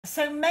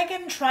So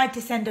Meghan tried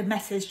to send a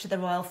message to the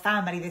royal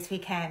family this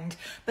weekend,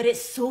 but it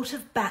sort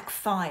of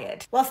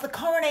backfired. Whilst the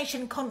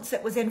Coronation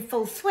concert was in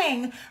full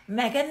swing,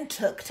 Meghan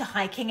took to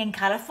hiking in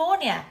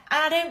California.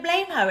 And I don't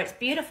blame her, it's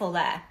beautiful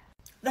there.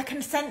 The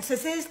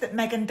consensus is that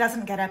Meghan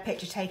doesn't get her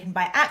picture taken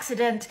by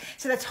accident,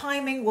 so the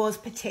timing was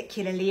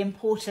particularly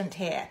important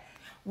here.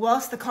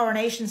 Whilst the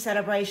coronation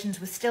celebrations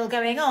were still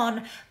going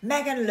on,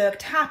 Meghan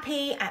looked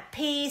happy, at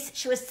peace.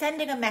 She was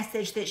sending a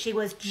message that she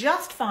was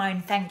just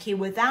fine, thank you,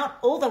 without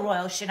all the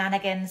royal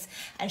shenanigans,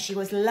 and she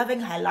was loving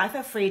her life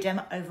of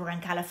freedom over in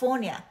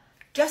California.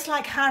 Just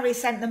like Harry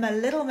sent them a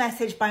little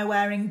message by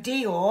wearing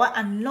Dior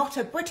and not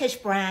a British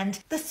brand,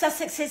 the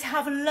Sussexes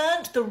have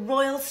learnt the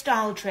royal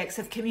style tricks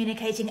of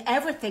communicating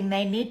everything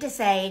they need to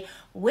say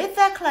with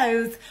their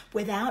clothes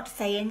without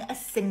saying a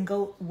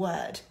single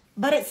word.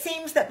 But it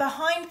seems that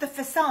behind the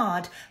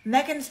facade,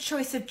 Meghan's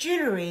choice of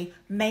jewellery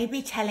may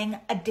be telling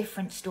a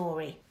different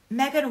story.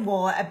 Meghan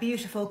wore a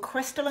beautiful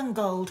crystal and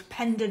gold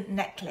pendant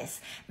necklace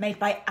made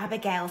by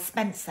Abigail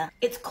Spencer.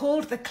 It's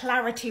called the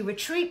Clarity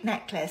Retreat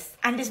necklace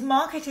and is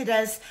marketed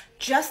as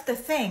just the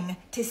thing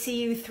to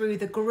see you through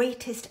the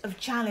greatest of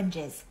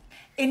challenges,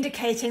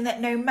 indicating that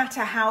no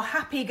matter how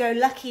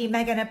happy-go-lucky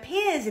Meghan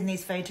appears in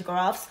these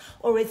photographs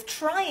or is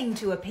trying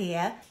to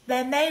appear,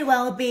 there may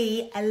well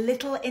be a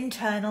little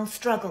internal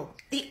struggle.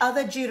 The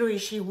other jewellery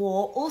she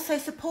wore also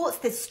supports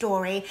this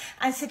story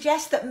and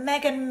suggests that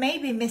Meghan may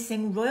be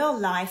missing royal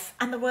life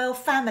and the royal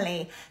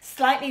family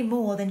slightly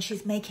more than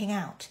she's making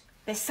out.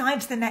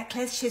 Besides the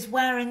necklace, she's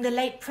wearing the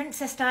late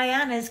Princess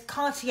Diana's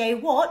Cartier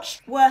watch,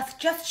 worth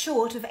just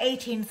short of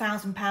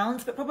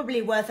 £18,000, but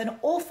probably worth an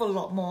awful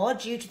lot more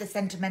due to the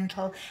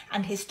sentimental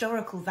and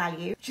historical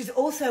value. She's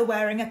also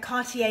wearing a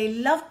Cartier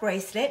love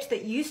bracelet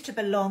that used to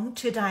belong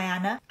to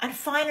Diana. And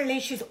finally,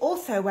 she's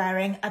also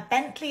wearing a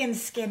Bentley &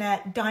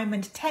 Skinner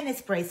diamond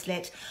tennis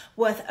bracelet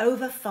worth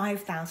over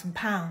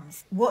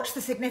 £5,000. What's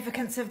the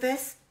significance of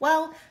this?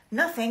 Well,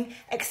 nothing,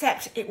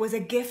 except it was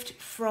a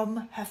gift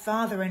from her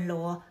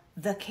father-in-law,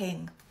 the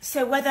King.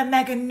 So whether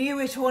Meghan knew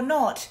it or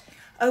not,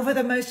 over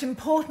the most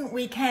important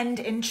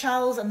weekend in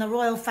Charles and the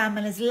royal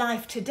family's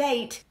life to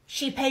date,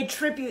 she paid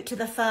tribute to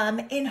the firm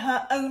in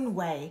her own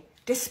way,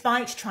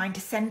 despite trying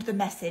to send the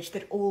message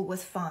that all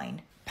was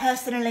fine.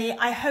 Personally,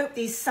 I hope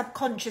these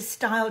subconscious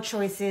style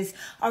choices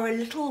are a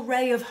little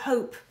ray of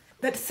hope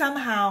that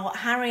somehow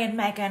Harry and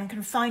Meghan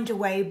can find a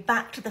way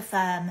back to the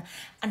firm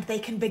and they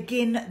can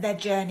begin their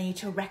journey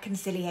to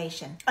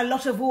reconciliation. A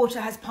lot of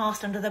water has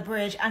passed under the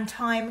bridge and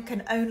time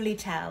can only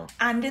tell.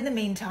 And in the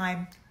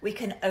meantime, we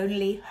can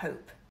only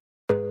hope.